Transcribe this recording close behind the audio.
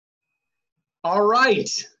All right,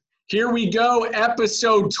 here we go,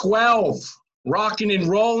 episode 12, rocking and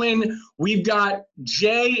rolling. We've got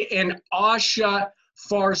Jay and Asha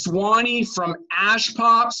Farswani from Ash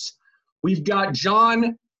Pops. We've got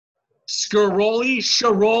John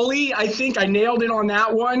Scaroli, I think I nailed it on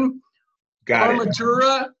that one. Got it.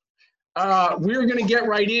 Armatura. We're going to get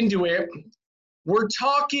right into it. We're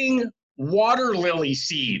talking water lily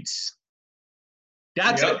seeds.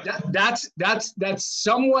 That's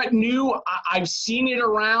somewhat new. I've seen it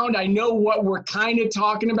around. I know what we're kind of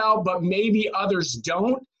talking about, but maybe others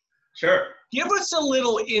don't. Sure. Give us a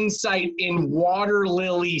little insight in water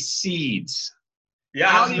lily seeds. Yeah.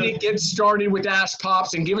 How did it get started with Ash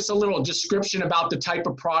Pops? And give us a little description about the type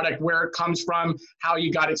of product, where it comes from, how you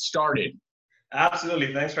got it started.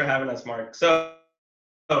 Absolutely. Thanks for having us, Mark. So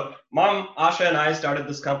Mom, Asha, and I started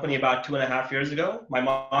this company about 2.5 years ago. My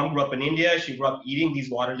mom grew up in India. She grew up eating these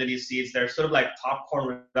water lily seeds. They're sort of like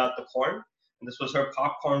popcorn without the corn. And this was her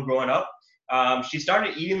popcorn growing up. She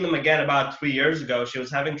started eating them again about 3 years ago. She was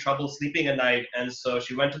having trouble sleeping at night. And so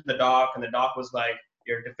she went to the doc, and the doc was like,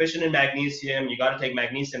 "You're deficient in magnesium. You got to take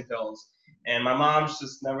magnesium pills." And my mom's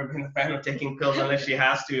just never been a fan of taking pills unless she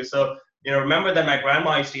has to. So, remember that my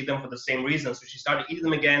grandma used to eat them for the same reason. So she started eating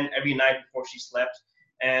them again every night before she slept.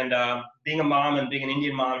 And being a mom and being an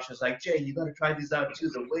Indian mom, she was like, "Jay, you got to try these out too.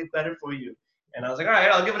 They're way better for you." And I was like, "All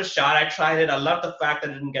right, I'll give it a shot." I tried it. I love the fact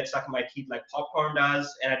that it didn't get stuck in my teeth like popcorn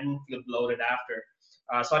does, and I didn't feel bloated after.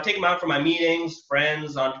 So I take them out for my meetings,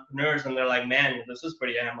 friends, entrepreneurs, and they're like, "Man, this is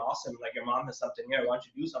pretty damn awesome. Like, your mom has something here. Why don't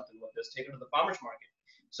you do something with this? Take her to the farmer's market."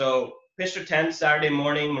 So pitched her tent Saturday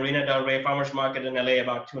morning, Marina Del Rey Farmer's Market in LA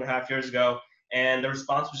about 2.5 years ago. And the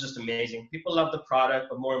response was just amazing. People loved the product,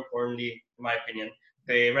 but more importantly, in my opinion,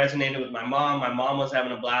 they resonated with my mom. My mom was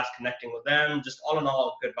having a blast connecting with them. Just all in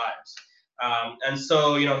all, good vibes. And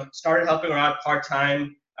so, started helping her out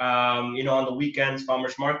part-time, on the weekends,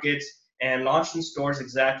 farmers markets, and launched in stores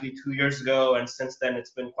exactly 2 years ago. And since then, it's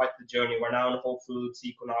been quite the journey. We're now in Whole Foods,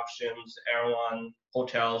 Equinoxions, Erewhon,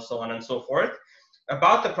 hotels, so on and so forth.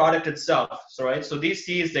 About the product itself, so these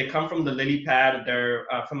seeds, they come from the lily pad. They're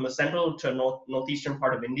from the central to northeastern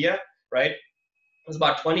part of India, right? It's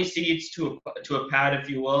about 20 seeds to a pad, if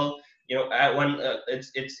you will. When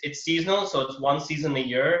it's seasonal, so it's one season a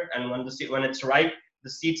year. And when it's ripe, the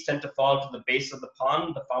seeds tend to fall to the base of the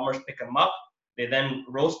pond. The farmers pick them up. They then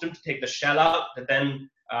roast them to take the shell out. They then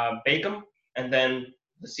bake them, and then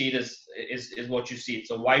the seed is what you see.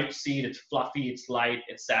 It's a white seed. It's fluffy. It's light.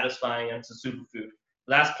 It's satisfying, and it's a superfood.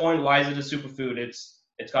 Last point: why is it a superfood? It's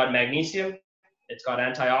got magnesium. It's got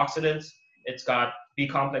antioxidants. It's got B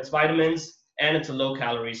complex vitamins. And it's a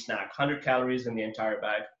low-calorie snack, 100 calories in the entire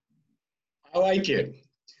bag. I like it.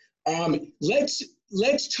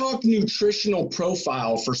 Let's talk nutritional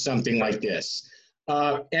profile for something like this.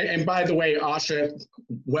 And by the way, Asha,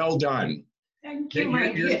 well done. Thank you,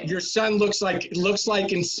 your son looks like a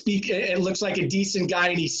decent guy,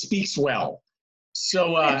 and he speaks well.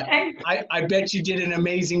 So I bet you did an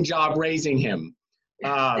amazing job raising him.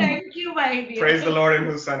 Thank you, my dear. Praise the Lord, in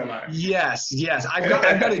whose son am I? Yes. I've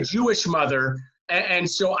got a Jewish mother, and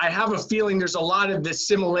so I have a feeling there's a lot of the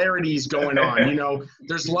similarities going on.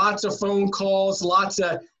 There's lots of phone calls, lots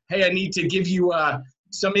of, "Hey, I need to give you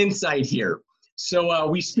some insight here." So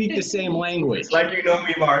we speak the same language. It's like you know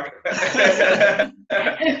me, Mark.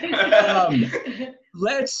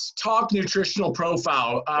 Let's talk nutritional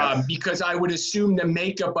profile, because I would assume the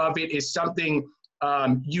makeup of it is something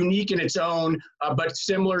unique in its own, but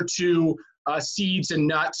similar to seeds and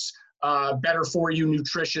nuts, better for you,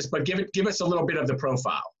 nutritious. But give us a little bit of the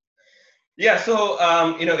profile. Yeah, so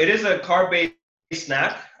it is a carb-based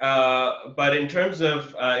snack, but in terms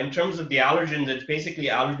of the allergens, it's basically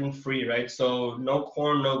allergen-free, right? So no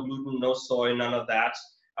corn, no gluten, no soy, none of that.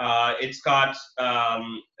 It's got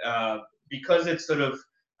because it's sort of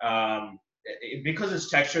because its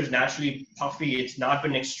texture is naturally puffy, it's not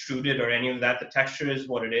been extruded or any of that. The texture is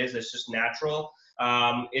what it is. It's just natural.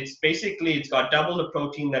 It's got double the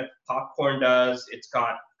protein that popcorn does. It's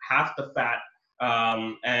got half the fat,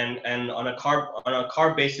 and on a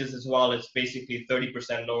carb basis as well, it's basically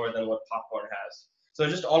 30% lower than what popcorn has. So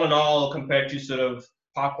just all in all, compared to sort of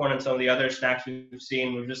popcorn and some of the other snacks we've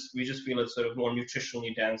seen, we just feel it's sort of more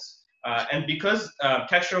nutritionally dense. And because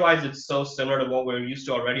texture-wise, it's so similar to what we're used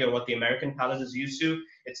to already, or what the American palate is used to,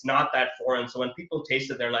 it's not that foreign. So when people taste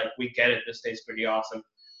it, they're like, "We get it. This tastes pretty awesome."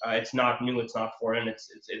 It's not new. It's not foreign. It's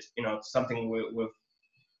something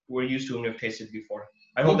we're used to and we've tasted before.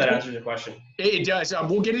 I hope that answers your question. It does.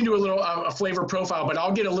 We'll get into a little a flavor profile, but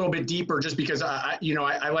I'll get a little bit deeper just because I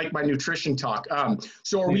like my nutrition talk.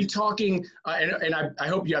 So are we talking? And I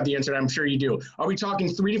hope you have the answer. I'm sure you do. Are we talking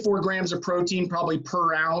 3 to 4 grams of protein, probably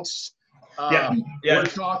per ounce? Yeah. We're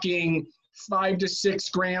talking 5 to 6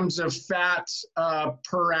 grams of fat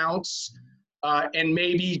per ounce, and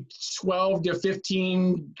maybe 12 to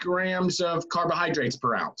 15 grams of carbohydrates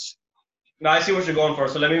per ounce. Now I see what you're going for.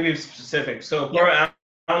 So let me be specific. So per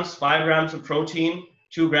ounce, 5 grams of protein,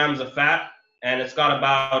 2 grams of fat, and it's got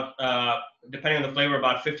about, depending on the flavor,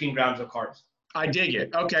 about 15 grams of carbs. I dig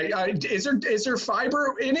it. Okay. Is there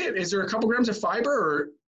fiber in it? Is there a couple grams of fiber?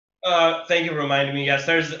 Or? Thank you for reminding me. Yes,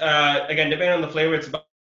 there's again, depending on the flavor, it's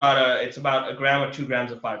about a gram or 2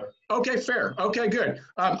 grams of fiber. Okay, fair. Okay, good.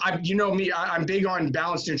 You know me, I'm big on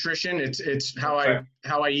balanced nutrition. It's how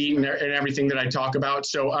I eat and everything that I talk about.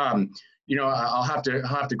 So I'll have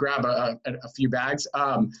to grab a few bags.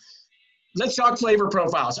 Let's talk flavor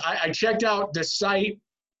profiles. I checked out the site.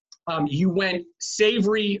 You went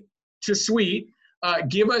savory to sweet.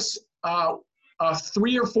 Give us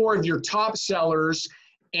 3 or 4 of your top sellers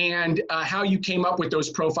and how you came up with those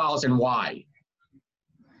profiles and why.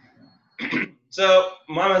 So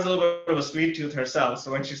Mom has a little bit of a sweet tooth herself.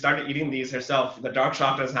 So when she started eating these herself, the dark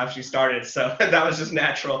chocolate is how she started. So that was just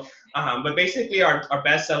natural. But basically our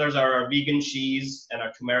best sellers are our vegan cheese and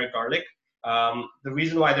our turmeric garlic. The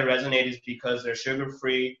reason why they resonate is because they're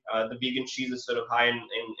sugar-free. The vegan cheese is sort of high in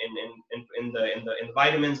the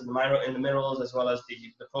vitamins and the minerals, as well as the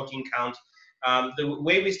protein count. The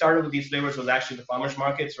way we started with these flavors was actually the farmers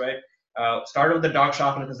markets, right? Started with the dark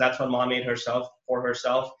chocolate because that's what Mom made for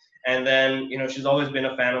herself. And then, she's always been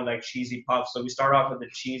a fan of like cheesy puffs. So we started off with the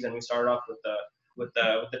cheese and we started off with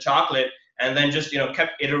the chocolate, and then just,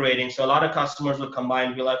 kept iterating. So a lot of customers would come by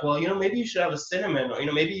and be like, well, maybe you should have a cinnamon,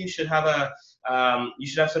 or, maybe you should have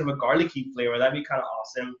sort of a garlicky flavor. That'd be kind of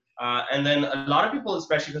awesome. And then a lot of people,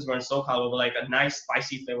 especially because we're in SoCal, were like, a nice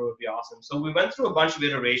spicy flavor would be awesome. So we went through a bunch of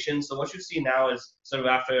iterations. So what you see now is sort of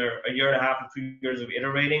after a year and a half or 2 years of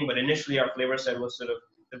iterating, but initially our flavor set was sort of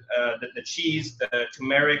the cheese, the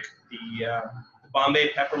turmeric, the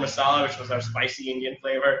Bombay pepper masala, which was our spicy Indian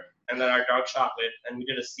flavor, and then our dark chocolate, and we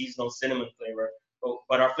did a seasonal cinnamon flavor.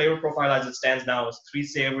 But our flavor profile as it stands now is 3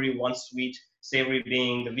 savory, 1 sweet. Savory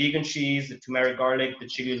being the vegan cheese, the turmeric garlic, the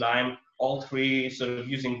chili lime, all 3 sort of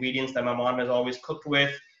using ingredients that my mom has always cooked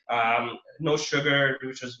with. No sugar,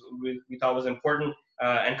 which we thought was important,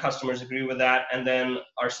 and customers agree with that. And then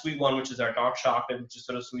our sweet one, which is our dark chocolate, which is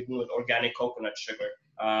sort of sweetened with organic coconut sugar,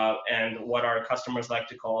 and what our customers like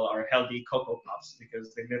to call our healthy Cocoa Puffs,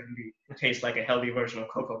 because they literally taste like a healthy version of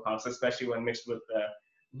Cocoa Puffs, especially when mixed with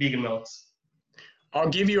vegan milks. I'll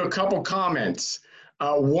give you a couple comments.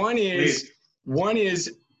 One is,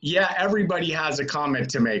 yeah, everybody has a comment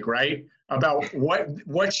to make, right? About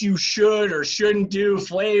what you should or shouldn't do,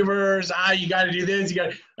 flavors, you got to do this,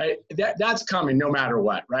 that's coming no matter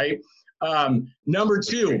what, right? Number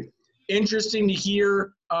 2, interesting to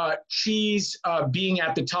hear cheese being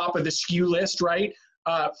at the top of the SKU list, right?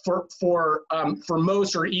 For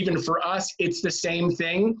most, or even for us, it's the same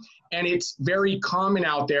thing. And it's very common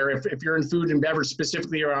out there if you're in food and beverage,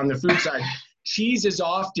 specifically or on the food side, cheese is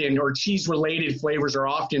often, or cheese-related flavors are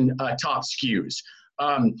often top SKUs.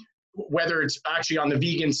 Whether it's actually on the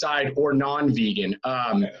vegan side or non-vegan.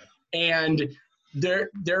 And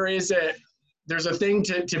there's a thing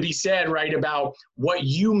to be said, right, about what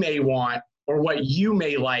you may want or what you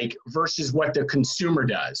may like versus what the consumer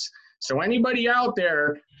does. So anybody out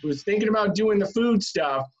there who's thinking about doing the food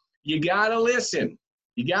stuff, you gotta listen.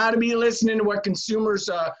 You gotta be listening to what consumers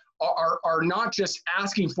are not just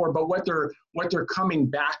asking for, but what they're coming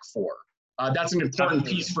back for. That's an important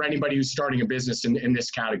piece for anybody who's starting a business in this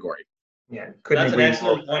category. Yeah, that's an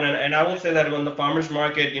excellent point, and I will say that on the farmers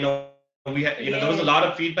market, we had, there was a lot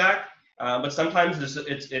of feedback, but sometimes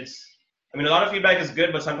a lot of feedback is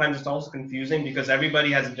good, but sometimes it's also confusing because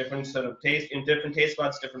everybody has a different sort of taste, in different taste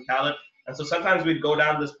buds, different palate, and so sometimes we'd go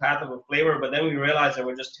down this path of a flavor, but then we realized there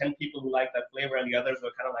were just 10 people who liked that flavor, and the others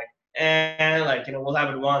were kind of like, we'll have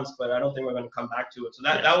it once, but I don't think we're going to come back to it. So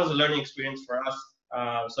that was a learning experience for us.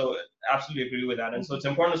 So absolutely agree with that. And so it's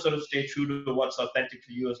important to sort of stay true to what's authentic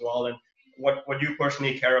to you as well, and what you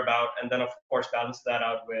personally care about, and then of course balance that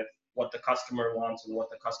out with what the customer wants and what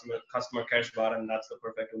the customer cares about, and that's the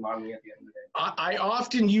perfect umami at the end of the day. I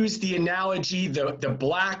often use the analogy, the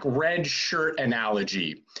black-red shirt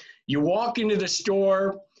analogy. You walk into the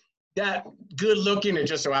store, that good-looking, it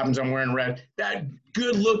just so happens I'm wearing red, that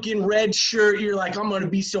good-looking red shirt, you're like, I'm going to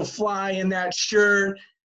be so fly in that shirt.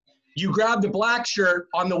 You grab the black shirt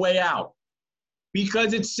on the way out.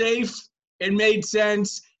 because it's safe, it made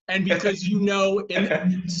sense, and because you know to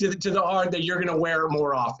the heart that you're going to wear it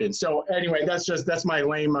more often. So anyway, that's my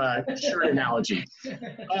lame shirt analogy.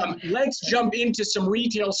 Let's jump into some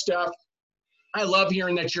retail stuff. I love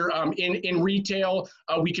hearing that you're in retail.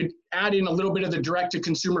 We could add in a little bit of the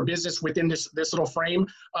direct-to-consumer business within this little frame.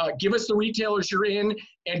 Give us the retailers you're in,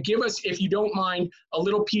 and give us, if you don't mind, a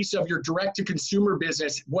little piece of your direct-to-consumer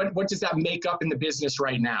business. What does that make up in the business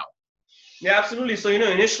right now? Yeah, absolutely. So,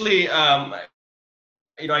 initially,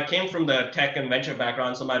 I came from the tech and venture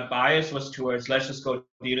background, so my bias was towards let's just go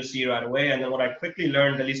D2C right away. And then what I quickly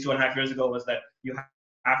learned, at least 2.5 years ago, was that you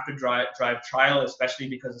have to drive trial, especially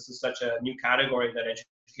because this is such a new category that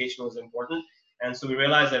education was important. And so we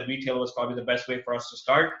realized that retail was probably the best way for us to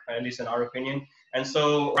start, at least in our opinion. And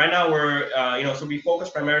so right now we're, so we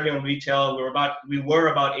focus primarily on retail. We were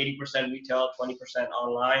about 80% retail, 20%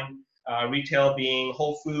 online. Retail being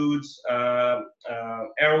Whole Foods,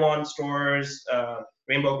 Erewhon stores,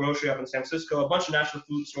 Rainbow Grocery up in San Francisco, a bunch of national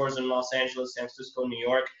food stores in Los Angeles, San Francisco, New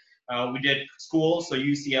York. We did schools, so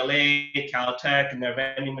UCLA, Caltech, and their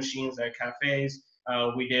vending machines, their cafes.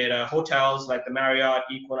 We did hotels like the Marriott,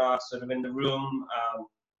 Equinox, sort of in the room,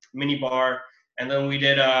 mini bar, and then we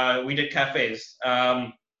did cafes.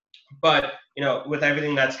 But with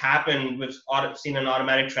everything that's happened, we've seen an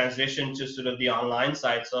automatic transition to sort of the online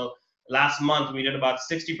side. So last month we did about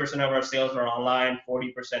 60% of our sales were online,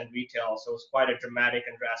 40% retail. So it's quite a dramatic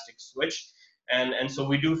and drastic switch. And so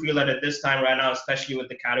we do feel that at this time right now, especially with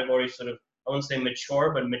the category sort of, I wouldn't say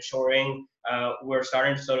mature, but maturing, we're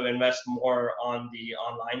starting to sort of invest more on the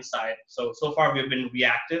online side. So far we've been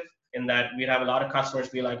reactive in that we have a lot of customers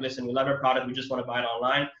be like, listen, we love our product, we just want to buy it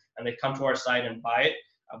online, and they come to our site and buy it.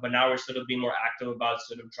 But now we're sort of being more active about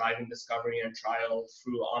sort of driving discovery and trial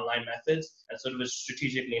through online methods and sort of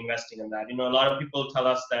strategically investing in that. A lot of people tell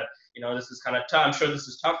us that, this is kind of tough. I'm sure this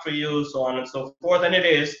is tough for you, so on and so forth, and it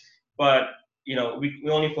is. But we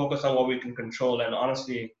only focus on what we can control, and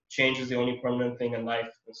honestly, change is the only permanent thing in life.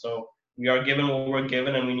 And so we are given what we're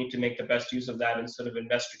given, and we need to make the best use of that and sort of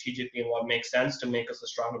invest strategically in what makes sense to make us a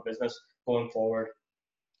stronger business going forward.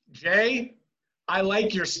 Jay, I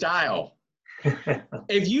like your style.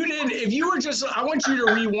 If you were just, I want you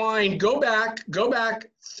to rewind, go back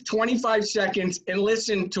 25 seconds and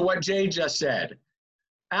listen to what Jay just said.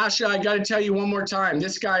 Asha, I got to tell you one more time,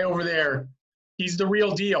 this guy over there, he's the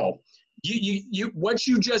real deal. What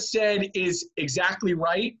you just said is exactly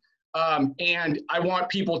right. And I want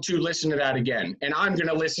people to listen to that again. And I'm going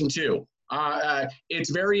to listen too.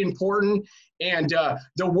 It's very important. And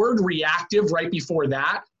the word reactive right before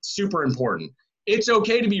that, super important. It's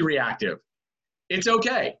okay to be reactive. It's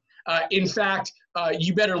okay. In fact,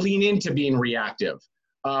 you better lean into being reactive.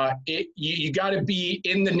 You got to be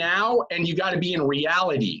in the now, and you got to be in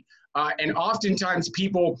reality. And oftentimes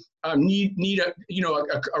people need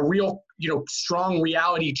a real strong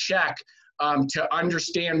reality check to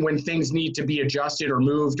understand when things need to be adjusted or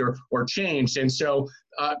moved or changed. And so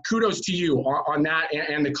kudos to you on that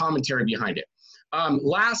and the commentary behind it.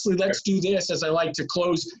 Lastly, let's do this as I like to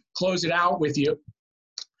close it out with you.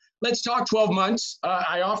 Let's talk 12 months.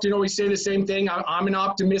 I often always say the same thing. I'm an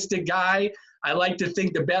optimistic guy. I like to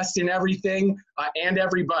think the best in everything and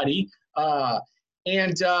everybody.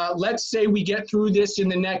 And let's say we get through this in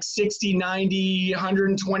the next 60, 90,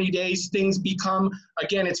 120 days. Things become,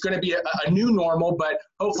 again, it's going to be a new normal, but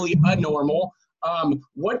hopefully a normal.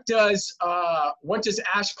 What does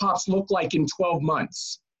Ash Pops look like in 12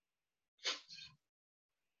 months?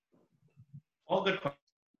 All good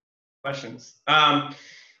questions.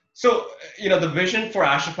 So, the vision for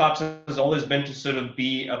Asha Pops has always been to sort of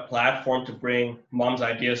be a platform to bring mom's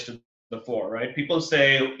ideas to the fore, right? People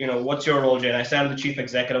say, what's your role, Jay? And I say I'm the chief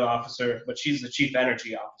executive officer, but she's the chief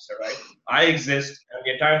energy officer, right? I exist, and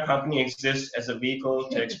the entire company exists as a vehicle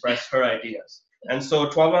to express her ideas. And so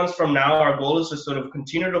 12 months from now, our goal is to sort of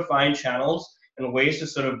continue to find channels and ways to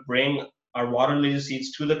sort of bring our water lily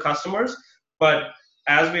seeds to the customers. But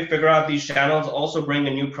as we figure out these channels, also bring the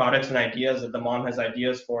new products and ideas that the mom has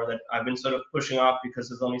ideas for that I've been sort of pushing off because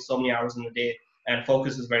there's only so many hours in the day and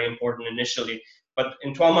focus is very important initially. But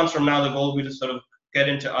in 12 months from now, the goal will be to sort of get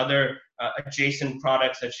into other adjacent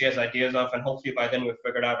products that she has ideas of, and hopefully by then we've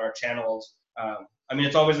figured out our channels.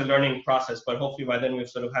 It's always a learning process, but hopefully by then we've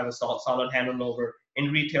sort of have a solid handle over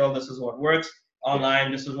in retail, this is what works.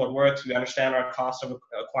 Online, this is what works. We understand our cost of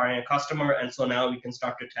acquiring a customer, and so now we can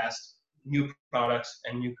start to test new products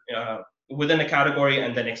and new within a category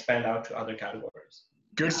and then expand out to other categories.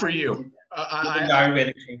 Good for you.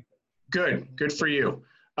 Good for you.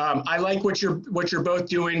 I like what you're both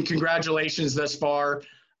doing. Congratulations thus far,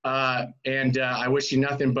 and I wish you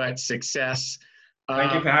nothing but success.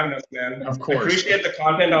 Thank you for having us, man. Of course. I appreciate the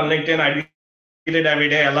content on LinkedIn. I read it every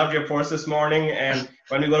day. I loved your post this morning, and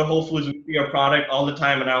when we go to Whole Foods, we see your product all the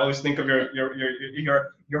time, and I always think of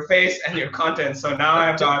your face and your content. So now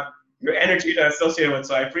I've got your energy to associate with,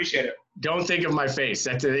 so I appreciate it. Don't think of my face.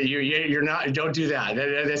 You're not. Don't do that.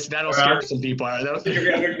 That'll scare some people. I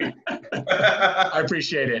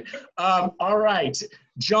appreciate it. All right,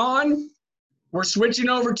 John, we're switching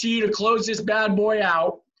over to you to close this bad boy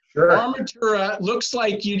out. Sure. Armatura looks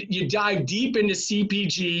like you dive deep into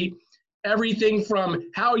CPG, everything from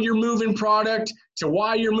how you're moving product to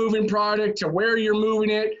why you're moving product to where you're moving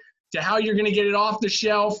it to how you're going to get it off the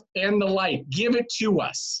shelf and the like. Give it to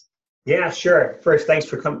us. Yeah, sure. First, thanks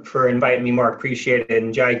for inviting me, Mark. Appreciate it.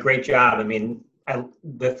 And Jai, great job. I mean,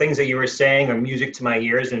 the things that you were saying are music to my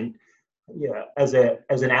ears. And yeah, as an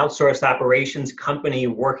outsourced operations company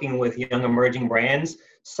working with young emerging brands,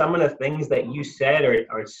 some of the things that you said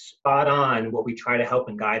are spot on what we try to help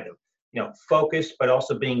and guide them. You know, focused, but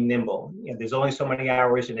also being nimble. You know, there's only so many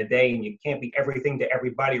hours in a day and you can't be everything to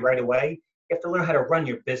everybody right away. You have to learn how to run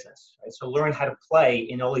your business, right? So learn how to play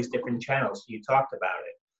in all these different channels. You talked about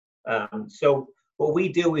it. So what we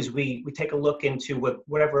do is we take a look into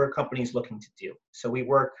whatever a company is looking to do. So we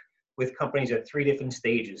work with companies at 3 different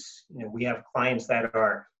stages. You know, we have clients that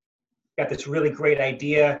got this really great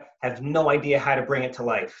idea, have no idea how to bring it to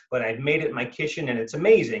life, but I've made it in my kitchen and it's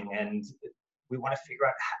amazing. And we want to figure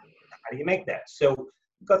out how do you make that? So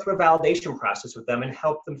we go through a validation process with them and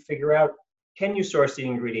help them figure out, can you source the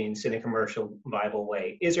ingredients in a commercial viable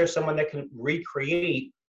way? Is there someone that can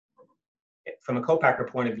recreate, from a co-packer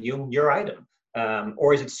point of view, your item?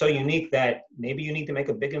 Or is it so unique that maybe you need to make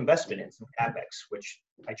a big investment in some CapEx, which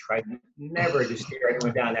I try never to steer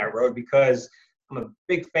anyone down that road because I'm a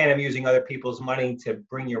big fan of using other people's money to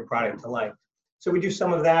bring your product to life. So we do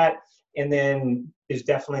some of that. And then there's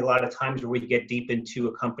definitely a lot of times where we get deep into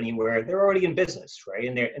a company where they're already in business, right?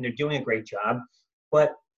 And they're doing a great job,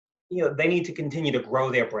 but you know, they need to continue to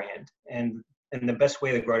grow their brand. And the best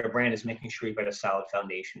way to grow their brand is making sure you've got a solid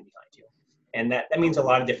foundation behind you. And that means a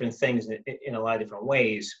lot of different things in a lot of different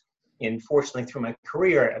ways. And fortunately, through my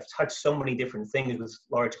career, I've touched so many different things with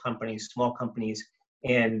large companies, small companies,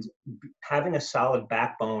 and having a solid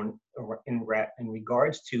backbone in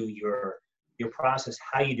regards to your process,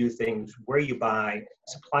 how you do things, where you buy,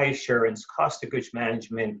 supply assurance, cost of goods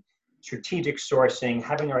management, strategic sourcing,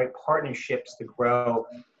 having the right partnerships to grow.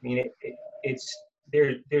 I mean,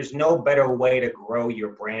 there's no better way to grow your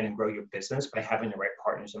brand and grow your business by having the right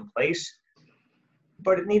partners in place.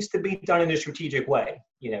 But it needs to be done in a strategic way.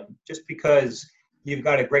 You know, just because you've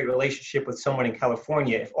got a great relationship with someone in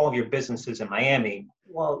California, if all of your business is in Miami,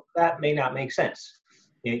 well, that may not make sense.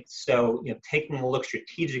 So, you know, taking a look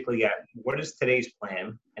strategically at what is today's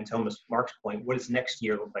plan, and to Mark's point, what does next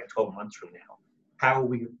year look like 12 months from now? How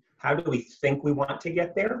do we think we want to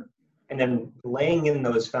get there? And then laying in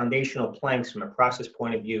those foundational planks from a process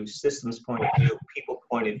point of view, systems point of view, people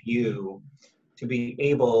point of view, to be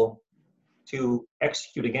able to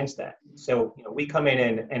execute against that. So, you know, we come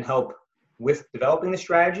in and help with developing the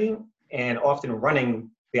strategy and often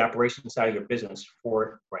running the operations side of your business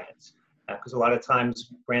for brands. Because a lot of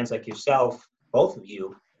times brands like yourself, both of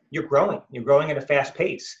you, you're growing at a fast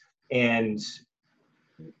pace. And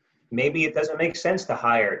maybe it doesn't make sense to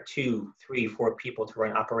hire 2, 3, 4 people to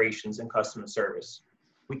run operations and customer service.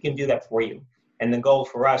 We can do that for you. And the goal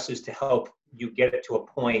for us is to help you get it to a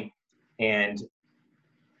point and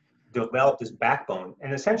develop this backbone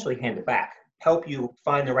and essentially hand it back, help you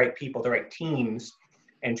find the right people, the right teams,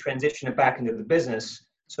 and transition it back into the business.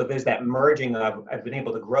 So there's that merging of, I've been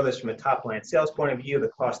able to grow this from a top line sales point of view, the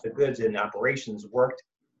cost of goods and operations worked,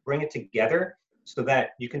 bring it together so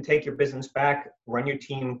that you can take your business back, run your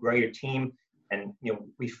team, grow your team. And, you know,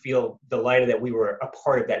 we feel delighted that we were a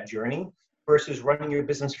part of that journey versus running your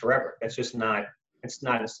business forever. That's just not, it's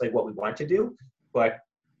not necessarily what we want to do. But,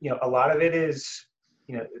 you know, a lot of it is,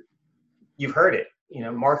 you know, you've heard it. You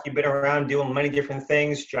know, Mark, you've been around doing many different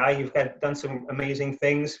things. Jai, you've done some amazing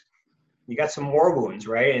things. You got some war wounds,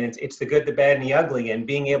 right? And it's the good, the bad, and the ugly. And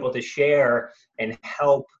being able to share and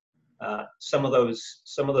help some of those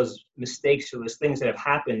mistakes or those things that have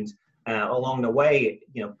happened along the way,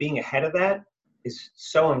 you know, being ahead of that is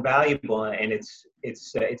so invaluable. And it's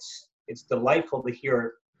delightful to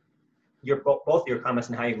hear both your comments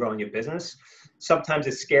on how you're growing your business. Sometimes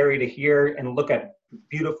it's scary to hear and look at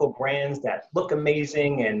beautiful brands that look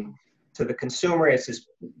amazing, and to the consumer, it's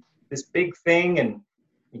this big thing, and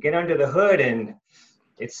you get under the hood, and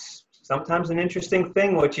it's sometimes an interesting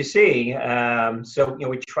thing what you see. So, you know,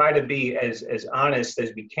 we try to be as honest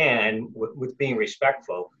as we can with being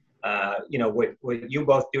respectful. What you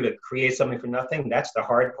both do to create something from nothing, that's the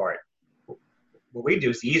hard part. What we do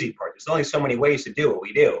is the easy part. There's only so many ways to do what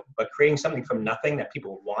we do, but creating something from nothing that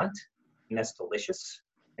people want, and that's delicious,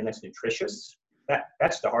 and that's nutritious,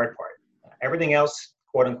 that's the hard part. Everything else,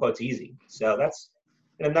 quote unquote, is easy. So that's,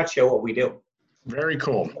 in a nutshell, what we do. Very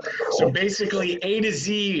cool. So basically A to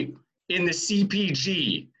Z in the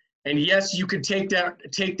CPG. And yes, you could take that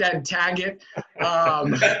and tag it.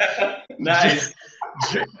 Nice.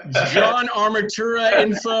 John Armatura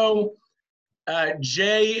info,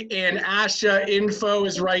 Jay and Asha info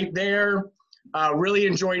is right there. Really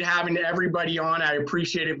enjoyed having everybody on. I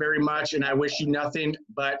appreciate it very much, and I wish you nothing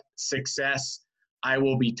but success. I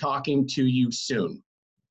will be talking to you soon.